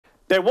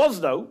There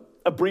was, though,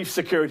 a brief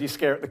security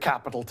scare at the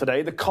Capitol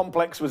today. The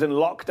complex was in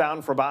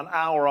lockdown for about an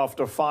hour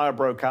after a fire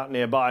broke out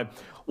nearby.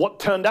 What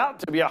turned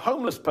out to be a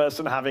homeless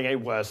person having a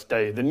worse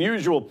day than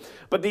usual.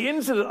 But the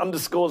incident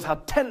underscores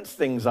how tense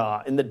things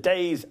are in the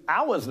days,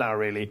 hours now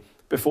really,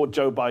 before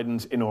Joe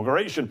Biden's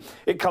inauguration.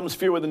 It comes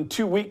fewer than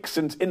 2 weeks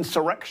since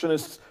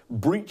insurrectionists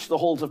breached the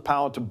halls of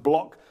power to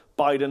block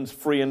Biden's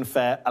free and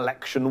fair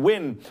election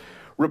win.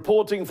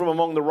 Reporting from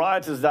among the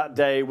rioters that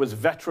day was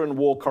veteran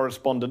war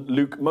correspondent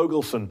Luke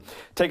Mogelson.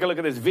 Take a look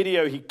at this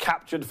video he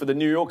captured for the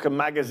New Yorker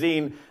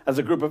magazine as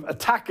a group of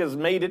attackers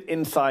made it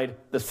inside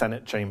the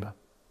Senate chamber.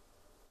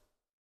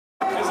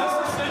 Is this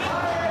the Senate?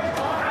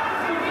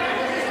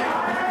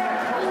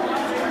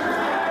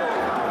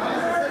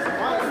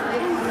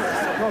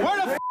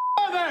 Where the f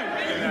are they?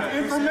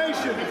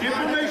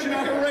 Information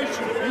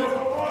operation.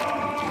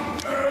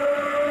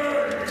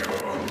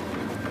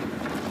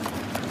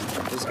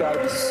 There's got to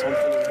be something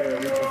in there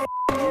we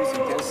can use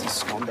against these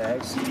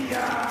scumbags. I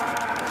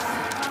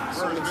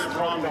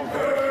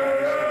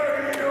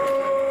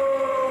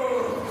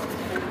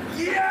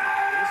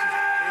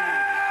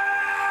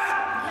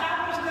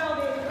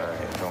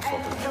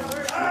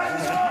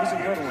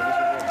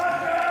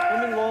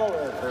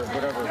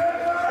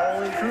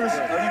think Cruz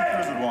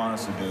would want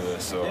us to do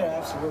this, so yeah,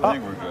 absolutely. I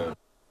think we're good.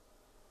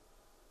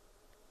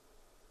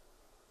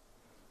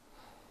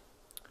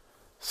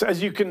 So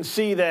as you can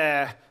see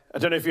there, I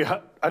don't know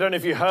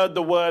if you heard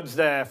the words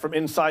there from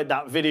inside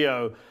that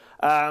video,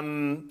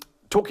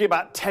 talking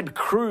about Ted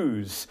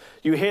Cruz.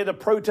 You hear the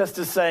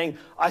protesters saying,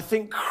 "I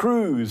think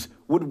Cruz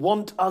would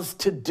want us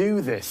to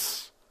do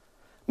this."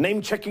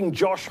 Name-checking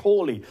Josh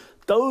Hawley.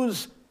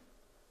 Those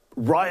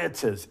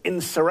rioters,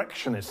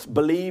 insurrectionists,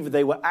 believe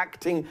they were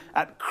acting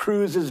at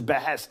Cruz's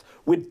behest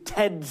with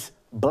Ted's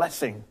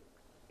blessing.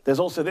 There's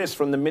also this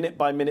from the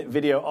minute-by-minute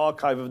video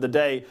archive of the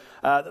day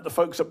that the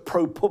folks at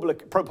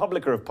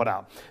ProPublica have put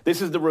out.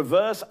 This is the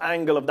reverse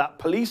angle of that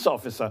police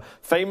officer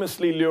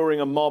famously luring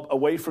a mob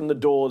away from the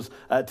doors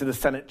to the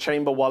Senate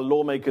chamber while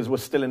lawmakers were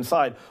still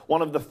inside.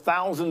 One of the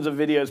thousands of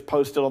videos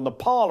posted on the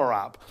Parler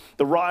app.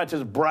 The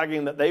rioters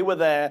bragging that they were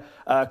there,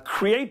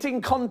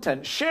 creating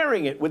content,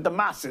 sharing it with the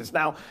masses.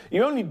 Now,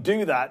 you only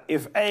do that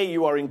if A,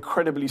 you are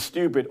incredibly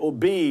stupid, or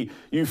B,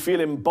 you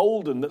feel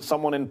emboldened that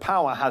someone in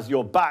power has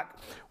your back,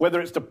 whether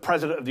it's the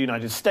President of the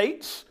United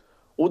States,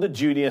 or the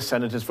junior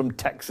senators from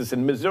Texas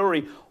and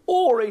Missouri,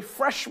 or a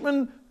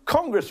freshman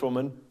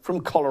congresswoman from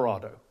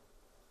Colorado.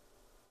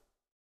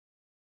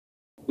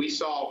 We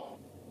saw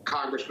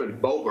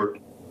Congressman Boebert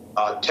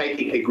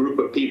taking a group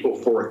of people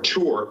for a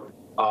tour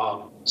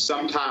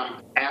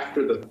sometime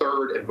after the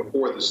 3rd and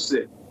before the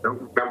 6th. I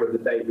don't remember the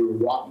day. We were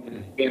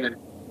walking in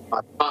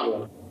a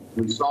tunnel.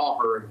 We saw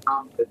her and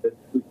commented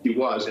who she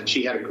was, and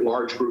she had a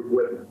large group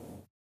with her.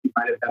 She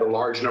might have had a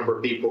large number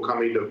of people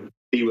coming to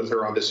be with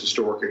her on this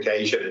historic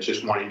occasion and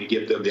just wanting to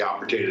give them the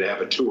opportunity to have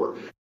a tour.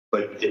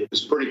 But it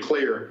was pretty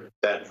clear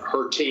that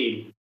her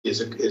team is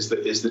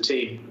the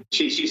team.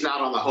 She's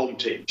not on the home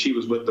team. She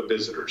was with the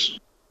visitors.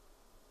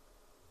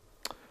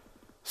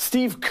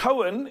 Steve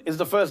Cohen is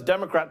the first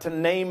Democrat to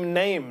name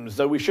names,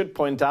 though we should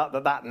point out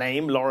that that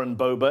name, Lauren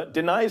Boebert,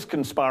 denies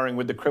conspiring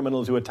with the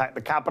criminals who attacked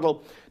the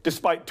Capitol,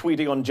 despite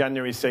tweeting on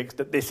January 6th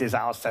that this is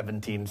our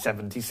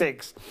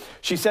 1776.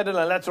 She said in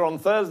a letter on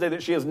Thursday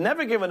that she has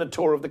never given a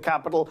tour of the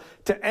Capitol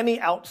to any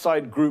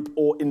outside group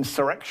or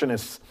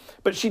insurrectionists.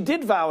 But she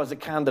did vow as a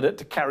candidate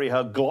to carry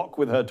her Glock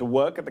with her to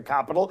work at the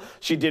Capitol.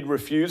 She did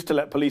refuse to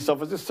let police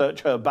officers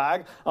search her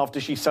bag after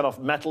she set off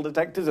metal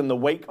detectors in the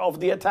wake of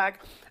the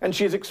attack. And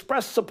she has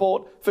expressed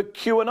support for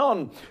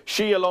QAnon.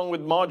 She, along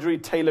with Marjorie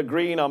Taylor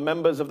Greene, are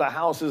members of the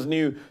House's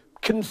new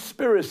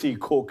conspiracy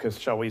caucus,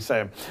 shall we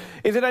say.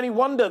 Is it any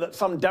wonder that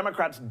some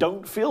Democrats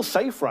don't feel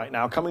safe right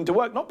now coming to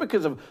work? Not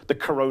because of the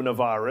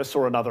coronavirus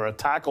or another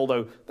attack,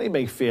 although they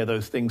may fear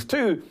those things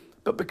too,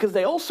 but because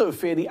they also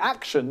fear the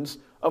actions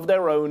of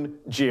their own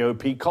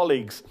GOP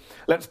colleagues.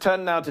 Let's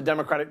turn now to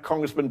Democratic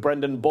Congressman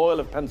Brendan Boyle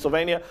of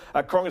Pennsylvania.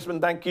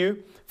 Congressman, thank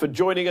you for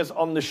joining us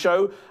on the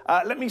show.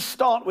 Let me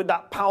start with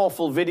that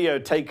powerful video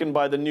taken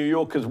by the New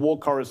Yorker's war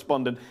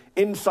correspondent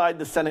inside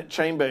the Senate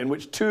chamber, in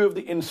which two of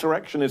the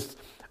insurrectionists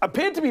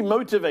appeared to be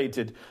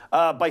motivated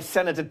by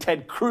Senator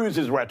Ted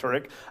Cruz's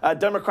rhetoric.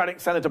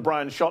 Democratic Senator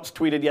Brian Schatz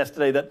tweeted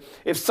yesterday that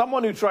if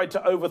someone who tried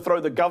to overthrow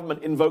the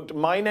government invoked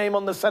my name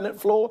on the Senate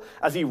floor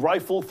as he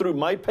rifled through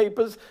my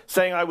papers,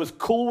 saying I was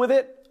cool with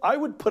it, I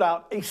would put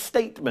out a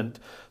statement.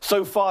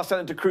 So far,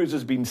 Senator Cruz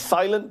has been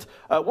silent.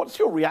 What's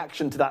your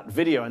reaction to that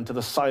video and to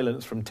the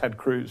silence from Ted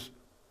Cruz?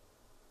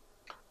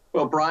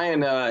 Well,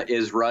 Brian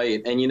is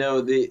right. And, you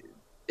know,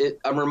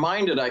 I'm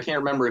reminded, I can't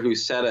remember who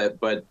said it,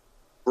 but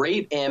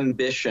great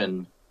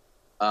ambition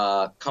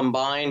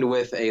combined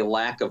with a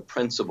lack of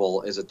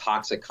principle is a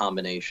toxic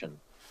combination.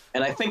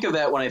 And I think of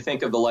that when I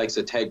think of the likes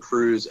of Ted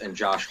Cruz and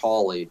Josh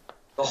Hawley.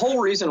 The whole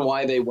reason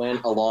why they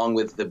went along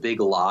with the big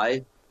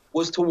lie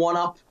was to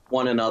one-up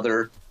one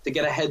another to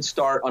get a head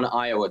start on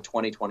Iowa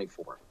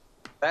 2024.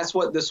 That's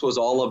what this was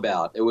all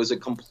about. It was a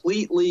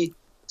completely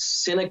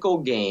cynical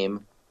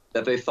game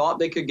that they thought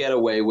they could get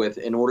away with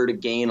in order to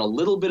gain a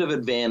little bit of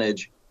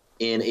advantage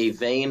in a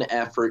vain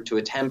effort to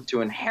attempt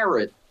to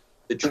inherit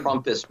the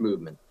Trumpist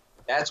movement.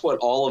 That's what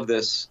all of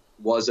this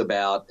was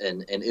about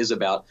and is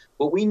about.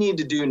 What we need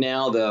to do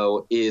now,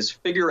 though, is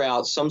figure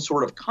out some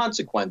sort of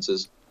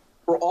consequences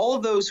for all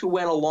of those who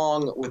went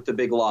along with the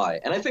big lie.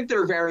 And I think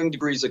there are varying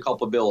degrees of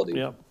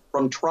culpability,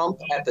 from Trump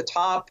at the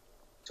top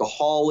to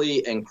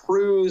Hawley and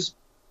Cruz,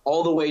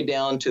 all the way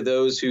down to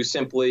those who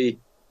simply,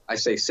 I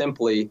say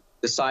simply,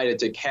 decided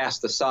to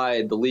cast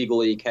aside the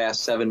legally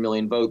cast 7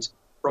 million votes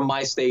from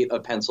my state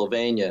of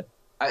Pennsylvania.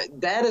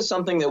 That is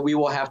something that we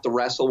will have to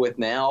wrestle with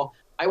now.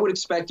 I would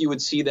expect you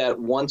would see that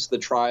once the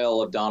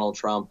trial of Donald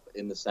Trump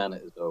in the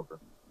Senate is over.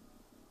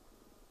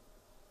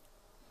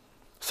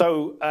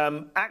 So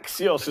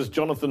Axios'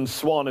 Jonathan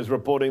Swan is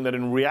reporting that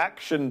in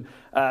reaction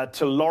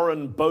to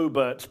Lauren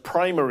Boebert's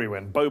primary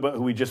win, Boebert,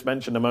 who we just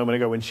mentioned a moment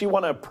ago, when she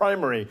won her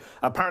primary,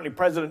 apparently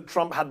President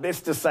Trump had this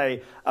to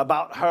say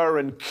about her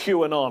and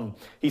QAnon.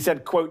 He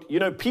said, quote, "You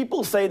know,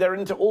 people say they're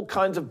into all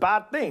kinds of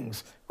bad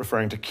things,"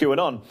 referring to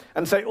QAnon,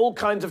 "and say all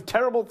kinds of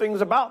terrible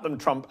things about them,"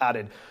 Trump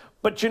added.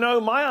 "But, you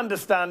know, my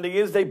understanding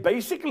is they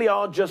basically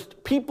are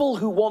just people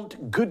who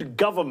want good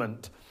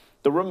government."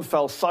 The room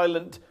fell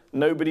silent.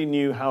 Nobody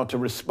knew how to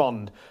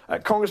respond.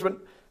 Congressman,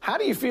 how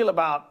do you feel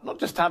about not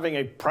just having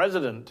a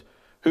president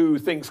who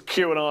thinks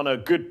QAnon are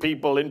good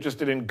people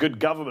interested in good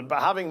government,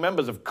 but having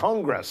members of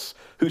Congress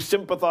who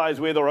sympathize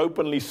with or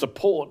openly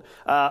support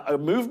a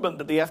movement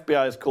that the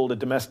FBI has called a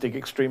domestic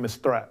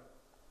extremist threat?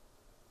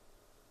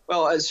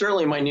 Well,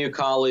 certainly my new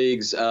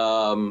colleagues,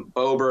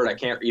 Boebert, I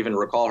can't even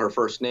recall her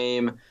first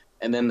name,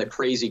 and then the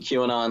crazy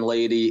QAnon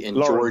lady in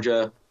Lauren.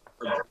 Georgia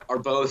are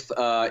both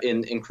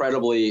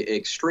incredibly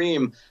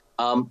extreme.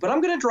 But I'm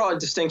going to draw a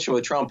distinction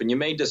with Trump, and you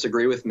may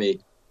disagree with me.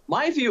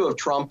 My view of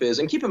Trump is,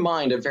 and keep in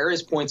mind, at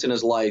various points in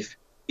his life,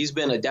 he's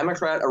been a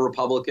Democrat, a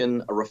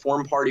Republican, a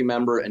Reform Party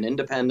member, an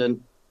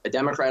independent, a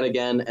Democrat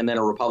again, and then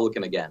a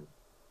Republican again.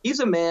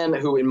 He's a man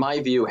who, in my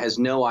view, has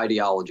no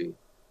ideology.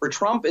 For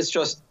Trump, it's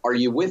just, are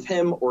you with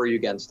him or are you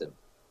against him?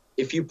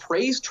 If you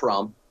praise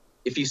Trump,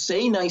 if you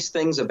say nice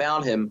things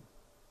about him,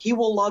 he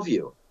will love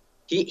you.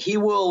 He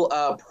will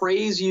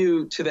praise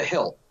you to the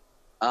hilt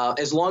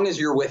as long as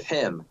you're with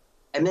him.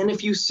 And then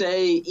if you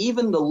say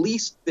even the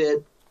least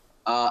bit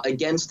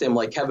against him,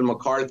 like Kevin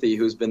McCarthy,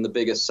 who's been the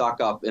biggest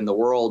suck-up in the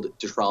world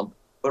to Trump,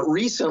 but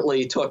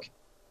recently took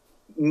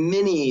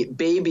many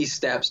baby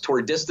steps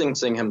toward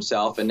distancing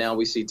himself, and now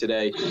we see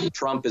today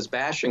Trump is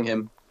bashing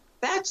him,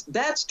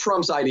 that's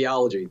Trump's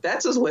ideology.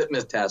 That's his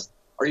litmus test.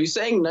 Are you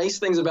saying nice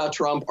things about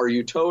Trump? Are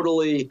you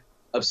totally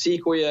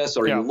obsequious?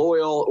 Are you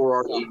loyal,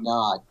 or are you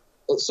not?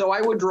 So I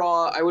would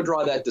draw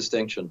that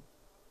distinction.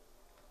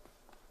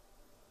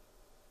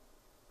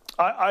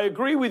 I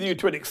agree with you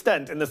to an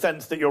extent, in the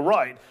sense that you're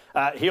right.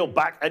 He'll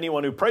back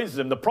anyone who praises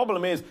him. The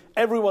problem is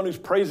everyone who's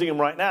praising him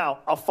right now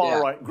are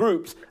far-right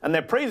groups, and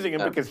they're praising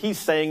him because he's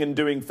saying and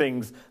doing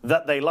things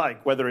that they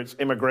like, whether it's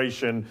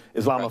immigration,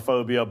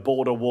 Islamophobia,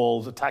 border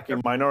walls,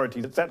 attacking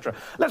minorities, etc.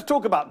 Let's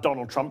talk about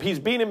Donald Trump. He's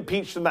been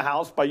impeached in the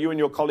House by you and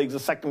your colleagues a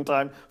second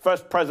time,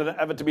 first president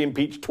ever to be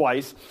impeached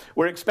twice.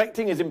 We're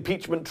expecting his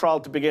impeachment trial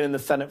to begin in the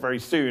Senate very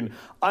soon.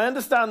 I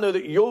understand, though,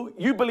 that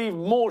you believe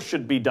more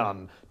should be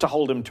done to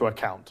hold him to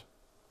account.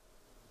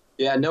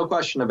 Yeah, no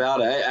question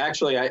about it.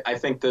 I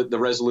think that the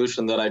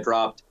resolution that I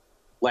dropped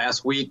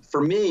last week, for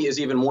me, is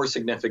even more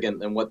significant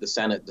than what the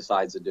Senate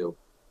decides to do.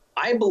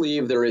 I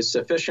believe there is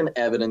sufficient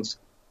evidence,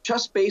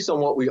 just based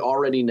on what we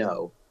already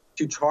know,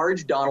 to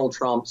charge Donald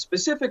Trump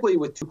specifically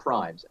with 2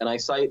 crimes. And I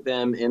cite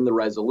them in the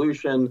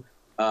resolution.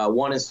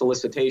 One is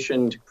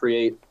solicitation to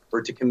create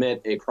or to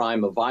commit a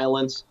crime of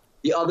violence.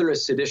 The other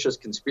is seditious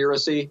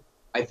conspiracy.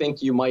 I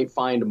think you might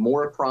find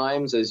more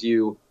crimes as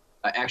you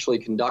actually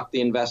conduct the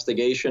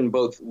investigation,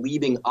 both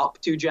leading up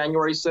to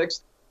January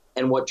 6th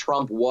and what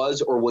Trump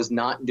was or was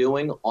not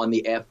doing on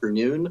the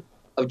afternoon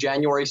of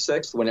January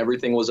 6th, when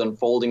everything was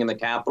unfolding in the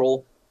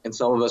Capitol and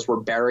some of us were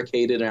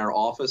barricaded in our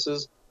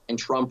offices and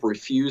Trump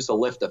refused to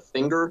lift a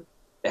finger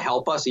to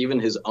help us, even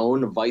his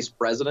own vice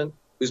president,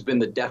 who's been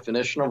the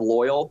definition of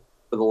loyal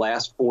for the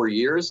last 4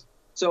 years.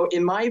 So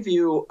in my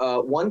view,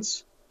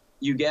 once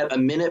you get a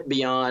minute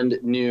beyond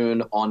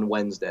noon on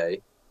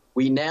Wednesday,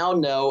 we now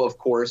know, of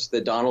course,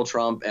 that Donald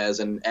Trump, as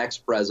an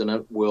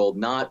ex-president, will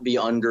not be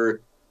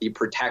under the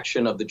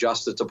protection of the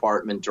Justice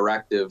Department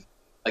directive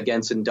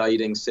against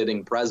indicting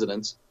sitting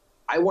presidents.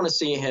 I want to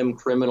see him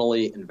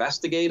criminally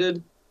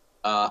investigated.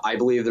 I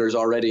believe there's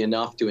already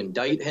enough to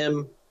indict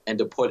him and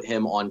to put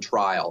him on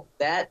trial.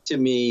 That, to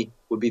me,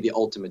 would be the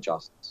ultimate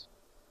justice.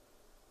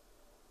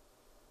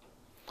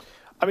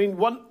 I mean,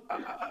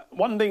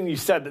 one thing you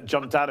said that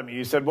jumped out at me,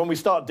 you said, when we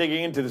start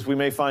digging into this, we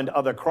may find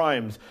other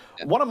crimes.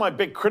 One of my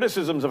big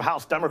criticisms of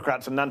House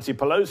Democrats and Nancy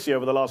Pelosi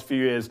over the last few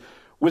years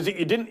was that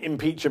you didn't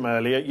impeach him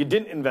earlier, you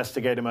didn't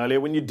investigate him earlier.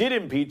 When you did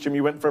impeach him,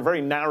 you went for a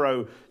very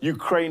narrow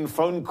Ukraine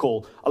phone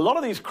call. A lot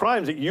of these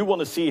crimes that you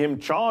want to see him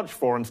charged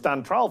for and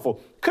stand trial for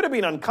could have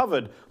been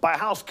uncovered by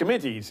House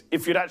committees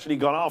if you'd actually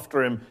gone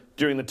after him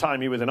during the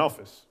time he was in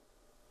office.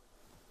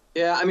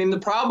 Yeah, I mean, the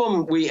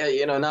problem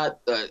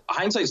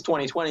hindsight's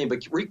 2020, but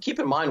keep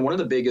in mind one of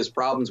the biggest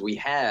problems we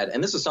had,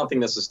 and this is something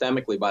that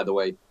systemically, by the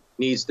way,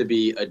 needs to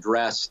be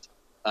addressed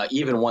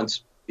even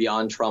once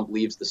beyond Trump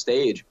leaves the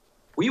stage.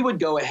 We would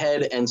go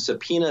ahead and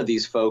subpoena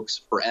these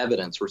folks for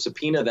evidence or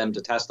subpoena them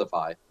to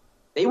testify.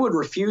 They would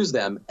refuse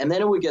them, and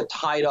then it would get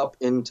tied up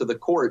into the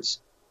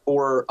courts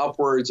for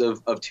upwards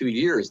of 2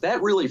 years.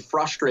 That really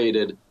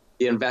frustrated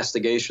the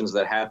investigations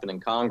that happen in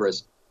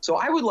Congress. So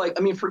I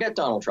would forget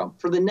Donald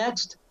Trump. For the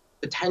next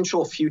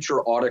potential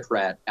future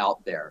autocrat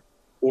out there,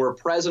 or a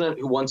president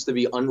who wants to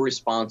be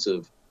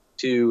unresponsive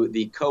to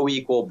the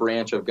co-equal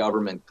branch of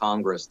government,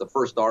 Congress, the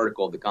first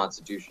article of the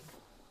Constitution,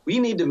 we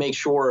need to make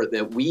sure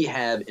that we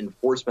have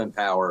enforcement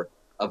power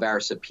of our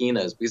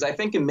subpoenas, because I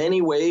think in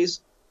many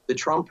ways the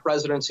Trump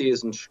presidency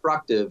is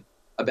instructive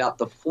about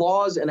the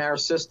flaws in our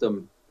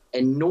system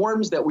and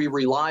norms that we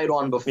relied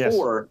on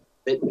before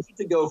that need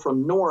to go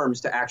from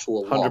norms to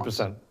actual laws.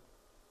 100%.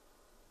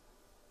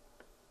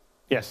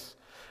 Yes.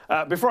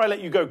 Before I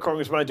let you go,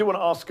 Congressman, I do want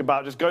to ask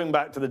about, just going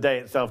back to the day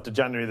itself, to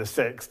January the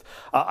 6th.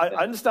 I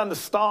understand the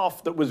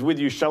staff that was with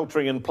you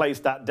sheltering in place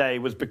that day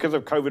was because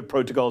of COVID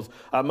protocols,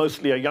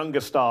 mostly a younger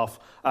staff,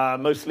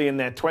 mostly in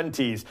their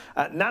 20s.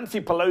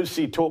 Nancy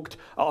Pelosi talked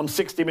on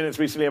 60 Minutes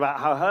recently about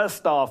how her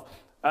staff,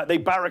 they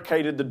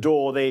barricaded the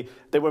door. They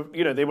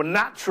were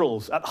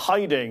naturals at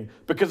hiding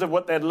because of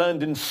what they'd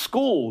learned in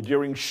school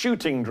during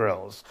shooting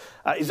drills.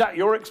 Is that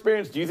your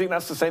experience? Do you think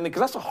that's the same thing?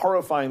 Because that's a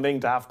horrifying thing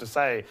to have to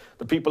say,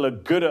 that people are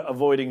good at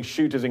avoiding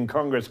shooters in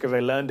Congress because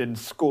they learned in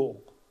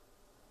school.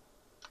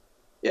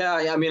 Yeah,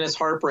 I mean, it's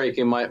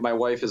heartbreaking. My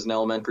wife is an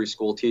elementary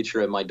school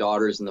teacher, and my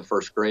daughter's in the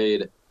first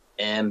grade,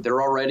 and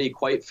they're already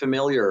quite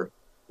familiar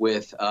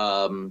with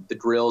the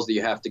drills that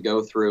you have to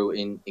go through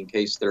in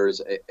case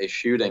there's a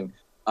shooting.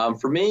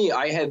 For me,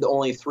 I had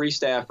only 3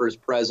 staffers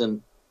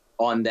present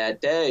on that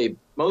day,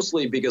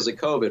 mostly because of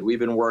COVID. We've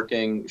been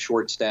working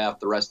short-staffed,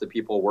 the rest of the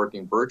people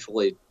working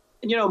virtually.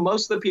 And,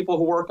 most of the people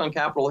who work on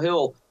Capitol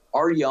Hill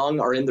are young,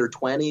 are in their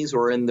 20s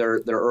or in their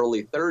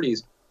early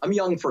 30s. I'm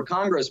young for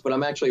Congress, but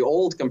I'm actually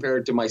old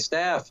compared to my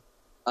staff.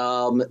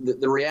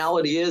 The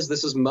reality is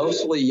this is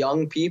mostly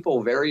young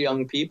people, very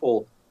young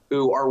people,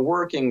 who are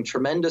working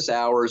tremendous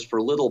hours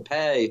for little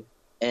pay.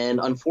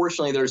 And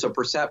unfortunately, there's a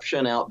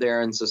perception out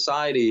there in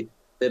society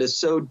that is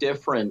so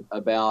different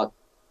about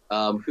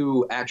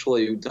who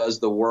actually does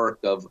the work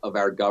of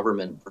our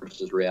government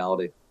versus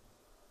reality.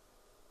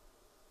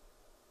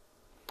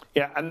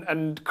 Yeah,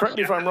 and correct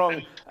me if I'm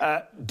wrong,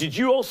 did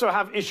you also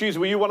have issues?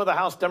 Were you one of the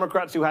House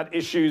Democrats who had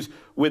issues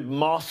with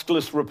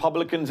maskless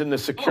Republicans in the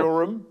secure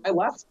room? I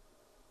left.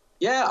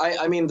 Yeah,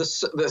 I mean, the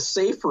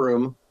safe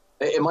room,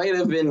 it might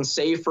have been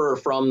safer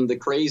from the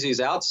crazies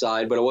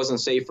outside, but it wasn't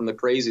safe from the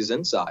crazies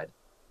inside.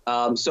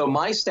 So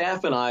my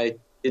staff and I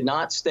did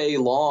not stay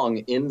long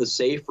in the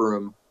safe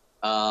room,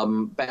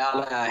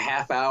 about a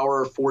half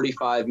hour,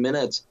 45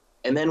 minutes.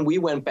 And then we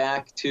went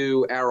back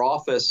to our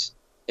office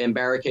and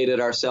barricaded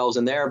ourselves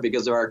in there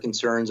because of our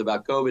concerns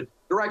about COVID.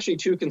 There were actually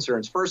 2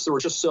 concerns. First, there were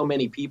just so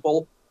many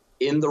people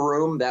in the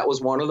room. That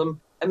was one of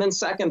them. And then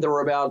second, there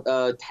were about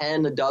a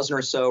dozen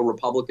or so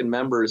Republican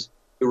members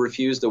who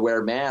refused to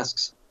wear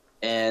masks.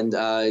 And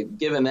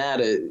given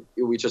that,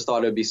 we just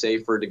thought it would be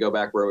safer to go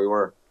back where we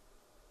were.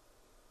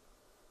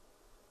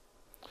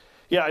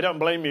 Yeah, I don't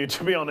blame you,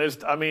 to be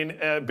honest. I mean,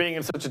 being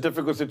in such a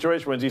difficult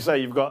situation, as you say,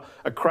 you've got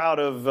a crowd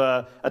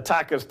of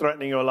attackers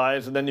threatening your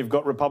lives, and then you've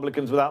got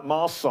Republicans without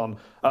masks on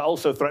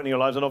also threatening your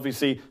lives. And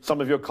obviously, some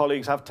of your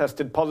colleagues have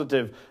tested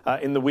positive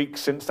in the week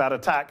since that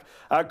attack.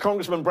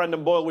 Congressman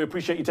Brendan Boyle, we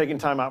appreciate you taking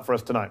time out for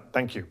us tonight.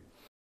 Thank you.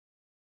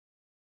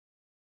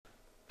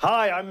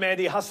 Hi, I'm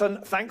Mehdi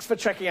Hasan. Thanks for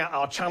checking out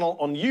our channel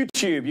on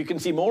YouTube. You can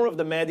see more of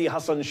the Mehdi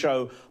Hasan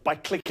Show by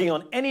clicking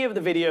on any of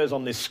the videos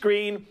on this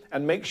screen,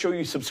 and make sure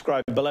you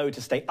subscribe below to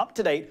stay up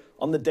to date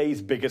on the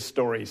day's biggest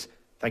stories.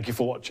 Thank you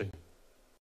for watching.